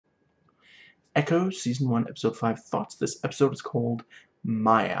Echo, Season 1, Episode 5 thoughts. This episode is called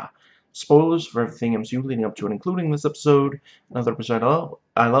Maya. Spoilers for everything MCU leading up to and including this episode. Another episode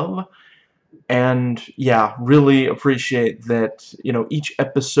I love. And, yeah, really appreciate that, each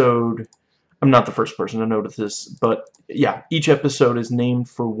episode... I'm not the first person to notice this, but, yeah, each episode is named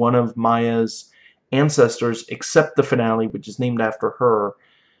for one of Maya's ancestors, except the finale, which is named after her.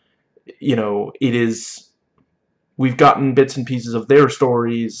 It is... We've gotten bits and pieces of their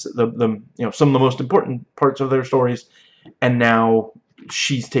stories, some of the most important parts of their stories, and now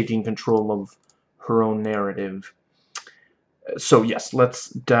she's taking control of her own narrative. So yes, let's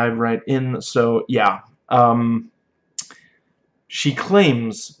dive right in. So yeah, she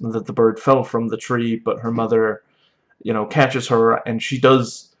claims that the bird fell from the tree, but her mother, catches her, and she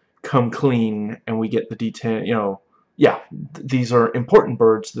does come clean, and we get the detail. Yeah, these are important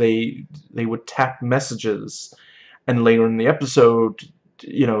birds. They would tap messages. And later in the episode,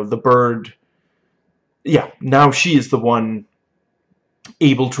 the bird, yeah, now she is the one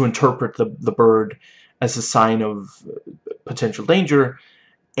able to interpret the bird as a sign of potential danger,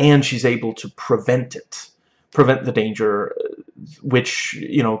 and she's able to prevent the danger, which,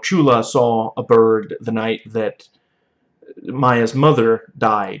 Chula saw a bird the night that Maya's mother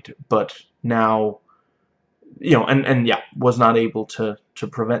died, but now, and yeah, was not able to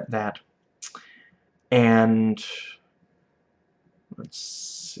prevent that. And let's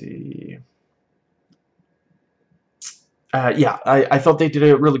see. Yeah, I thought they did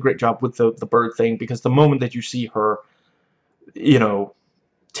a really great job with the bird thing, because the moment that you see her,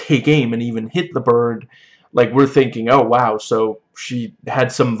 take aim and even hit the bird, like, we're thinking, oh wow, so she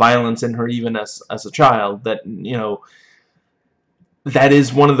had some violence in her even as a child. That, that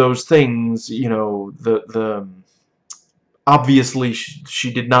is one of those things, obviously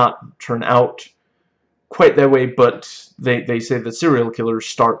she did not turn out quite that way, but they say that serial killers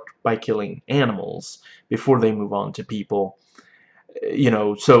start by killing animals before they move on to people.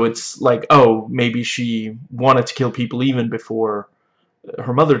 So it's like, oh, maybe she wanted to kill people even before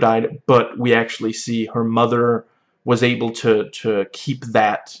her mother died, but we actually see her mother was able to keep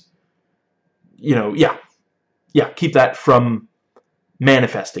that, keep that from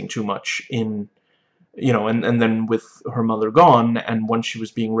manifesting too much in, and then with her mother gone, and once she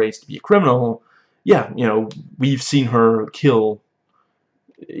was being raised to be a criminal, yeah, we've seen her kill,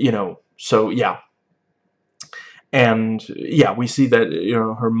 so yeah. And yeah, we see that,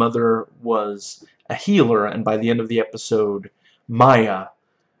 her mother was a healer, and by the end of the episode, Maya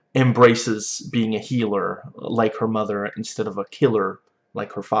embraces being a healer like her mother instead of a killer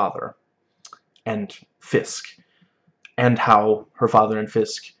like her father and Fisk, and how her father and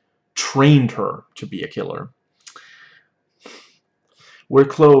Fisk trained her to be a killer. We're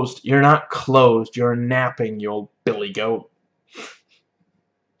closed. You're not closed. You're napping, you old billy goat.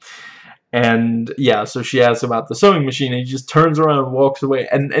 And yeah, so she asks about the sewing machine, and he just turns around and walks away.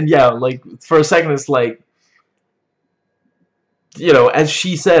 And yeah, like, for a second it's like, as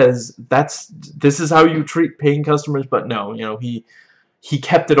she says, this is how you treat paying customers, but no, he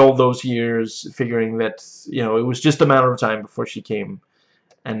kept it all those years, figuring that, it was just a matter of time before she came.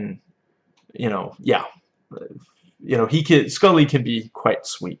 And, yeah. Scully can be quite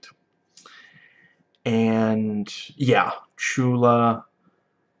sweet. And yeah, Chula,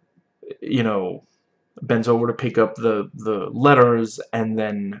 bends over to pick up the letters, and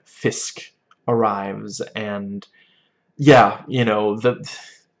then Fisk arrives. And yeah,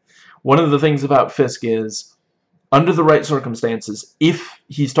 one of the things about Fisk is, under the right circumstances, if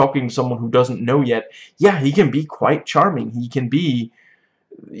he's talking to someone who doesn't know yet, yeah, he can be quite charming. He can be,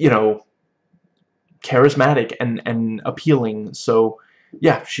 charismatic and appealing. So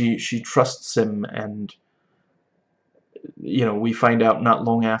yeah, she trusts him, and we find out not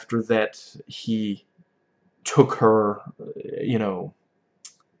long after that he took her,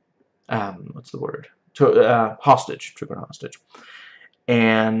 what's the word? Hostage. Took her hostage.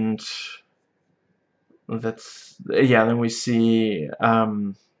 And that's, yeah, then we see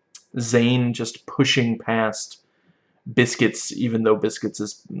Zane just pushing past Biscuits, even though Biscuits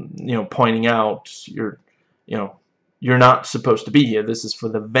is, pointing out, you're not supposed to be here. This is for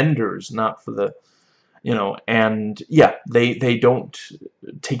the vendors, not for the, and yeah, they don't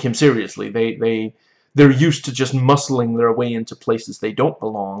take him seriously. They're used to just muscling their way into places they don't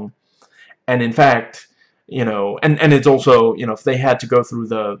belong. And in fact, and it's also, if they had to go through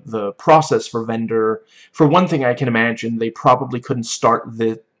the process for vendor, for one thing, I can imagine they probably couldn't start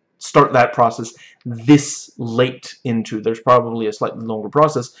that process this late into. There's probably a slightly longer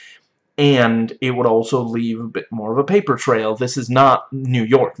process, and it would also leave a bit more of a paper trail. This is not New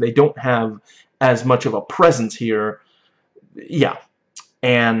York. They don't have as much of a presence here. Yeah.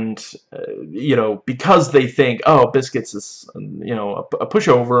 And you know, because they think, oh, Biscuits is, you know, a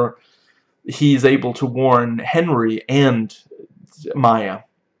pushover, he's able to warn Henry and Maya.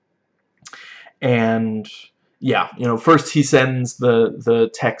 And yeah, you know, first he sends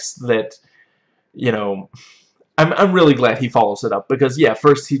the text that, you know, I'm really glad he follows it up, because yeah,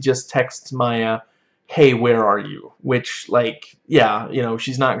 first he just texts Maya, hey, where are you? Which, like, yeah, you know,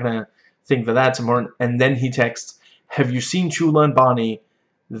 she's not gonna think that that's important. And then he texts, have you seen Chula and Bonnie?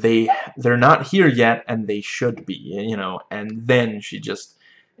 They're not here yet, and they should be, you know. And then she just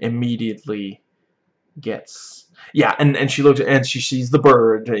immediately gets, yeah, and she looks and she sees the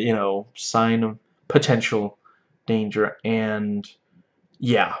bird, you know, sign of potential danger. And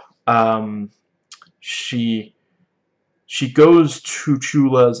yeah, she goes to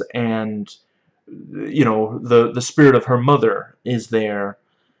Chula's, and you know, the spirit of her mother is there,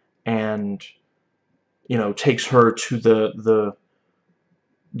 and you know, takes her to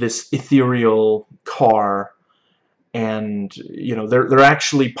this ethereal car. And you know, they're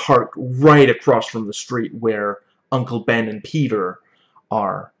actually parked right across from the street where Uncle Ben and Peter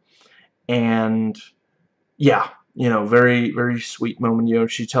are. And yeah, you know, very, very sweet moment. You know,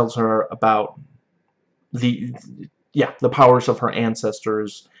 she tells her about the the powers of her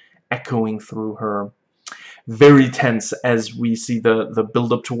ancestors echoing through her. Very tense as we see the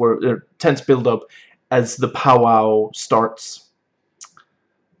build up toward tense build up as the powwow starts.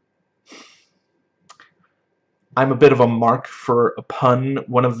 I'm a bit of a mark for a pun.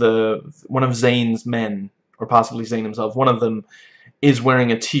 One of Zane's men, or possibly Zane himself, one of them is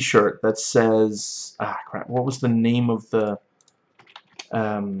wearing a T-shirt that says, ah, crap, what was the name of the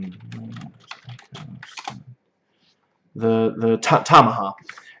Tamaha?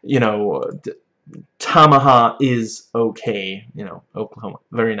 You know, Tamaha is okay. You know, Oklahoma,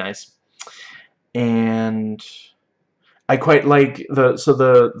 very nice. And I quite like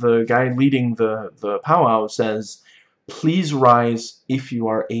the guy leading the powwow says, please rise if you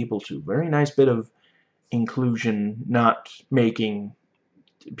are able to. Very nice bit of inclusion, not making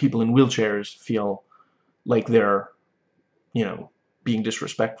people in wheelchairs feel like they're, you know, being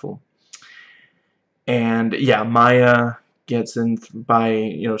disrespectful. And yeah, Maya gets in by,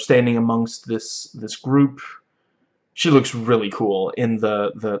 you know, standing amongst this group. She looks really cool in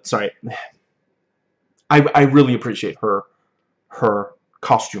the sorry. I really appreciate her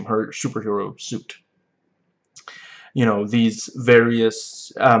costume, her superhero suit. You know, these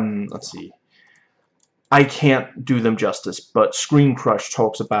various let's see. I can't do them justice, but Screen Crush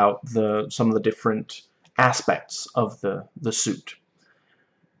talks about some of the different aspects of the suit.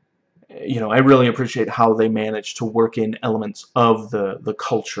 You know, I really appreciate how they manage to work in elements of the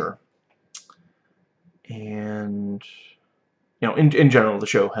culture. And you know, in general, the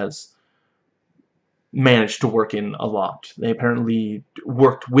show has managed to work in a lot. They apparently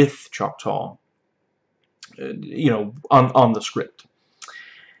worked with Choctaw, you know, on the script.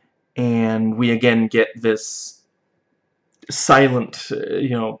 And we again get this silent,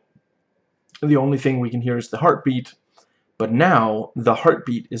 you know, the only thing we can hear is the heartbeat, but now the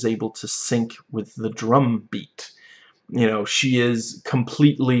heartbeat is able to sync with the drum beat. You know, she is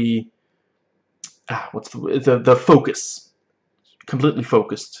completely, what's the focus, completely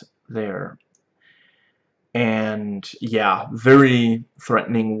focused there. And yeah, very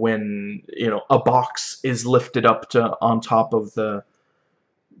threatening when, you know, a box is lifted up to on top of the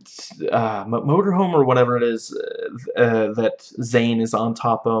motorhome or whatever it is that Zane is on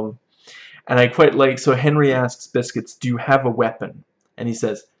top of. And I quite like, so Henry asks Biscuits, do you have a weapon? And he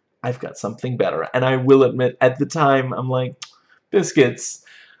says, I've got something better. And I will admit, at the time, I'm like, Biscuits,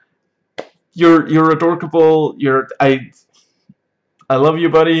 you're adorkable, I love you,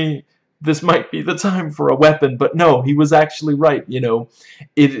 buddy. This might be the time for a weapon, but no, he was actually right. You know,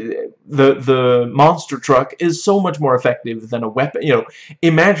 the monster truck is so much more effective than a weapon. You know,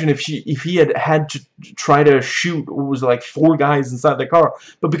 imagine if he had to try to shoot, it was like 4 guys inside the car,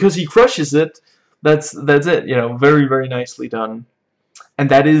 but because he crushes it, that's it. You know, very, very nicely done. And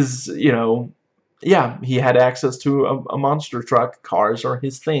that is, you know, yeah, he had access to a monster truck. Cars are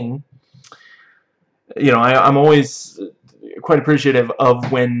his thing. You know, I'm always quite appreciative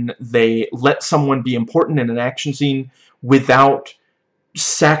of when they let someone be important in an action scene without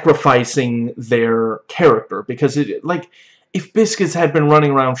sacrificing their character, because it, like, if Biscuits had been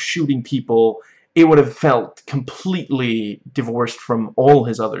running around shooting people, it would have felt completely divorced from all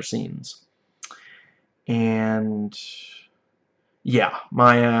his other scenes. And yeah,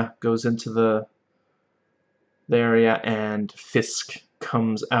 Maya goes into the area and Fisk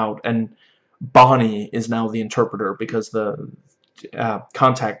comes out, and Bonnie is now the interpreter because the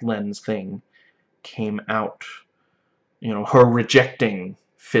contact lens thing came out. you know, her rejecting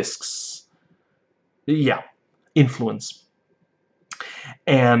Fisk's, yeah, influence.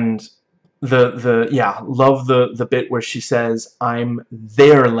 And love the bit where she says, "I'm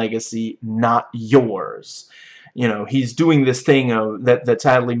their legacy, not yours." You know, he's doing this thing of that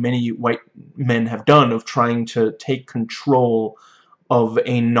sadly many white men have done, of trying to take control of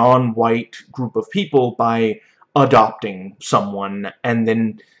a non-white group of people by adopting someone and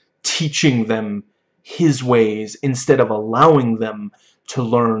then teaching them his ways instead of allowing them to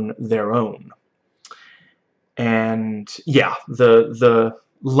learn their own. And yeah, the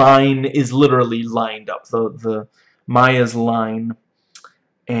line is literally lined up, the Maya's line,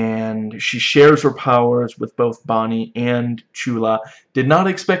 and she shares her powers with both Bonnie and Chula. Did not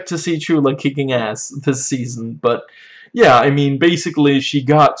expect to see Chula kicking ass this season, but yeah, I mean, basically she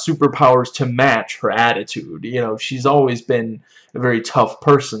got superpowers to match her attitude. You know, she's always been a very tough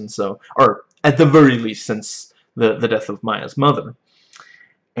person, so, or at the very least since the death of Maya's mother.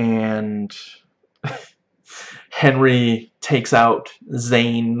 And Henry takes out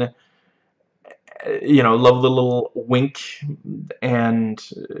Zane. You know, love the little wink, and,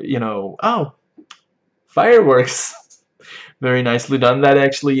 you know, oh, fireworks. Very nicely done. That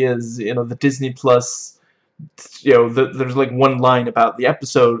actually is, you know, the Disney Plus, you know, there's like one line about the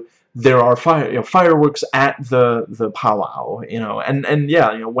episode, there are fireworks at the powwow, you know, and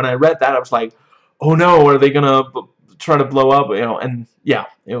yeah, you know, when I read that, I was like, oh no, are they gonna try to blow up, you know, and yeah,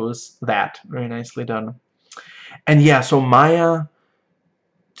 it was that. Very nicely done. And yeah, so Maya,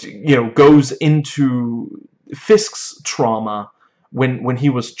 you know, goes into Fisk's trauma when he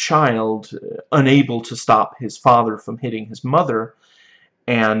was a child, unable to stop his father from hitting his mother,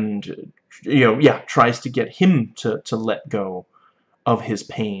 and, you know, yeah, tries to get him to let go of his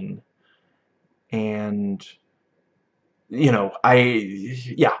pain. And, you know,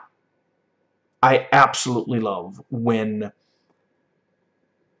 I absolutely love when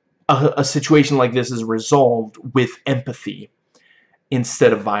a situation like this is resolved with empathy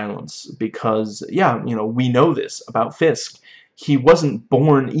instead of violence, because, yeah, you know, we know this about Fisk. He wasn't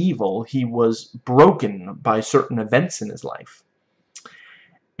born evil, he was broken by certain events in his life.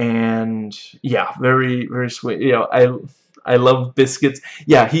 And yeah, very, very sweet. You know, I love Biscuits.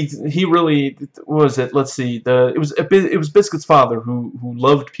 Yeah, he really, what was it? Let's see. It was Biscuits' father who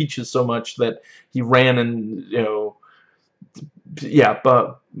loved Peaches so much that he ran and, you know, yeah,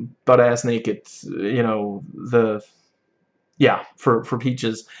 butt ass naked, you know, yeah, for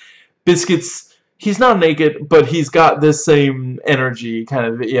Peaches. Biscuits, he's not naked, but he's got this same energy, kind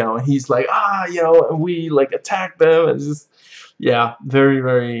of, you know, he's like, ah, you know, and we, like, attack them, and just, yeah, very,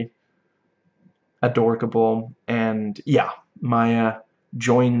 very adorable. And yeah, Maya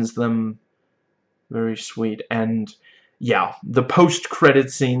joins them. Very sweet. And yeah, the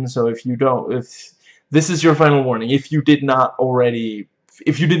post-credit scene, so if this is your final warning, if you did not already,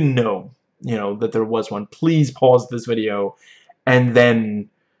 if you didn't know, you know, that there was one, please pause this video and then,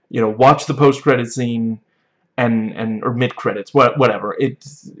 you know, watch the post-credit scene and or mid-credits, whatever.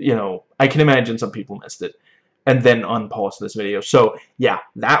 It's, you know, I can imagine some people missed it, and then unpause this video. So yeah,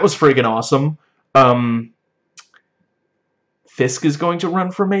 that was friggin' awesome. Fisk is going to run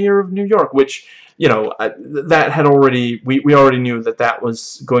for mayor of New York, which, you know, that had already, we already knew that that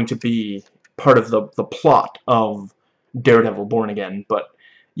was going to be part of the plot of Daredevil Born Again. But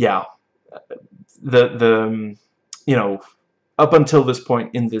yeah, you know, up until this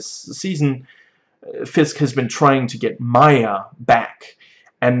point in this season, Fisk has been trying to get Maya back,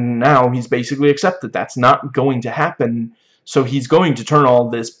 and now he's basically accepted that's not going to happen, so he's going to turn all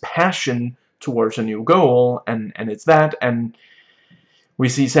this passion towards a new goal, and it's that. And we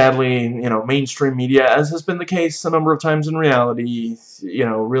see, sadly, you know, mainstream media, as has been the case a number of times in reality, you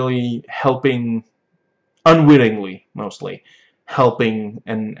know, really helping, unwittingly mostly, helping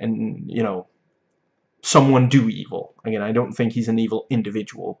and you know, someone do evil. Again, I don't think he's an evil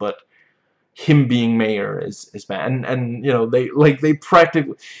individual, but him being mayor is bad. And you know, they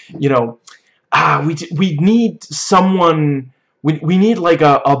practically, you know, we need someone, we need like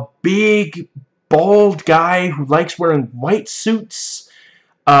a big bald guy who likes wearing white suits.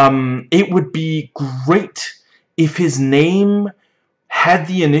 It would be great if his name had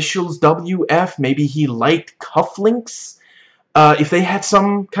the initials WF. Maybe he liked cufflinks. If they had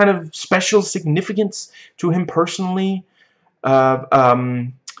some kind of special significance to him personally.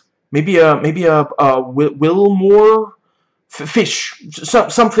 Maybe a Wilmore Fish,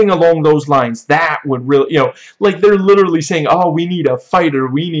 something along those lines. That would really, you know, like they're literally saying, oh, we need a fighter,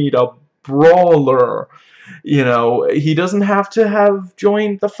 we need a brawler. You know, he doesn't have to have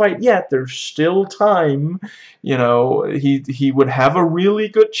joined the fight yet. There's still time. You know, he would have a really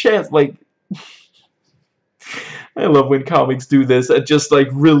good chance. Like, I love when comics do this and just like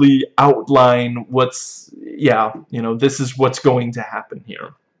really outline what's, yeah, you know, this is what's going to happen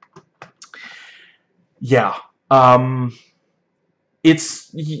here. Yeah.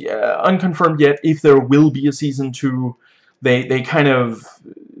 It's unconfirmed yet if there will be a season 2. They kind of,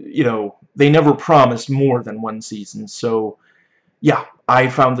 you know, they never promised more than one season. So yeah, I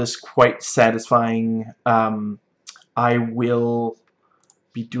found this quite satisfying. I will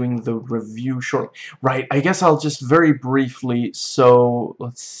be doing the review shortly. Right, I guess I'll just very briefly, so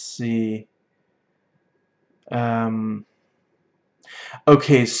let's see.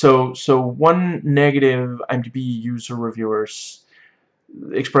 Okay, so one negative IMDb user reviewers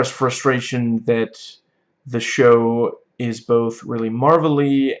expressed frustration that the show is both really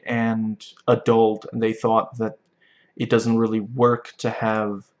marvelly and adult, and they thought that it doesn't really work to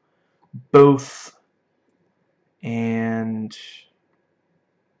have both. And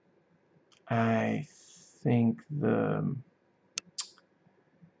I think the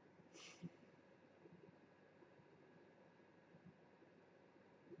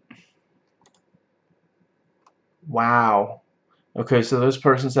wow. Okay, so this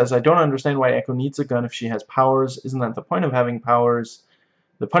person says, I don't understand why Echo needs a gun if she has powers. Isn't that the point of having powers?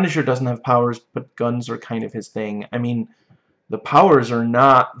 The Punisher doesn't have powers, but guns are kind of his thing. I mean, the powers are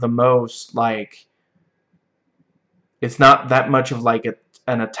not the most, like, it's not that much of, like,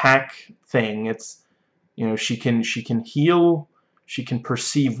 an attack thing. It's, you know, she can heal, she can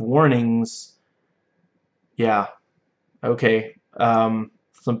perceive warnings. Yeah, okay. Some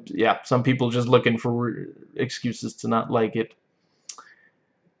people just looking for excuses to not like it.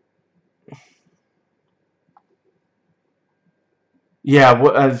 Yeah,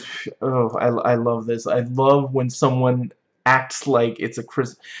 I love this. I love when someone acts like it's a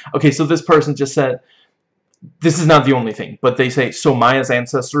Chris. Okay, so this person just said, this is not the only thing, but they say, so Maya's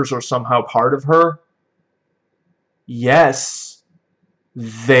ancestors are somehow part of her? Yes,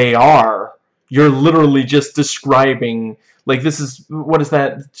 they are. You're literally just describing, like, this is, what is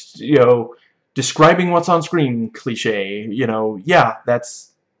that, you know, describing what's on screen cliche, you know, yeah,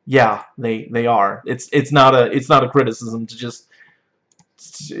 that's, yeah, they are. It's not a criticism to just,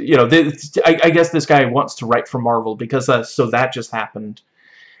 you know, I guess this guy wants to write for Marvel because so that just happened.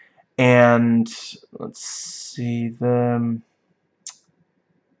 And let's see the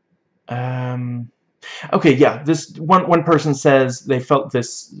okay, yeah, this one person says they felt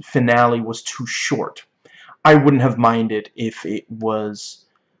this finale was too short. I wouldn't have minded if it was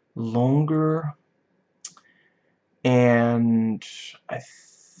longer. And I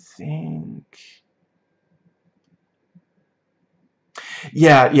think,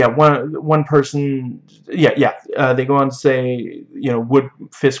 yeah, one person, they go on to say, you know, would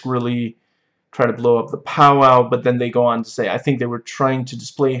Fisk really try to blow up the powwow? But then they go on to say, I think they were trying to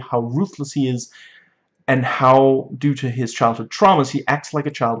display how ruthless he is and how, due to his childhood traumas, he acts like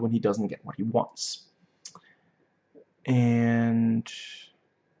a child when he doesn't get what he wants. And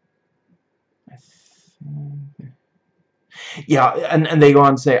I think, yeah, and they go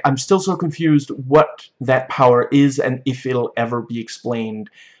on to say, I'm still so confused what that power is and if it'll ever be explained.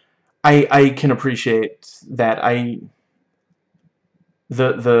 I can appreciate that.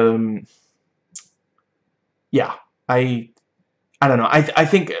 Yeah, I don't know. I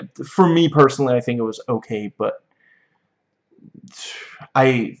think, for me personally, I think it was okay, but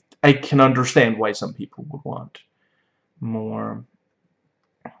I can understand why some people would want more.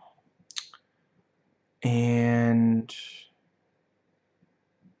 And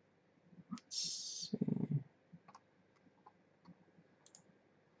let's see.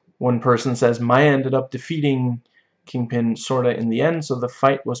 One person says, Maya ended up defeating Kingpin sorta in the end, so the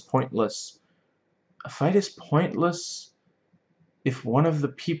fight was pointless. A fight is pointless if one of the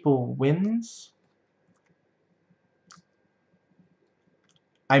people wins?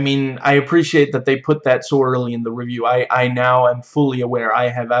 I mean, I appreciate that they put that so early in the review. I now am fully aware. I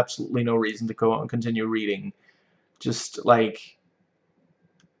have absolutely no reason to go and continue reading. Just, like,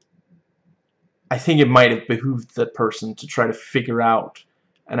 I think it might have behooved that person to try to figure out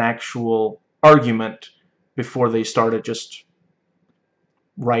an actual argument before they started just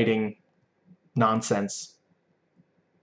writing nonsense.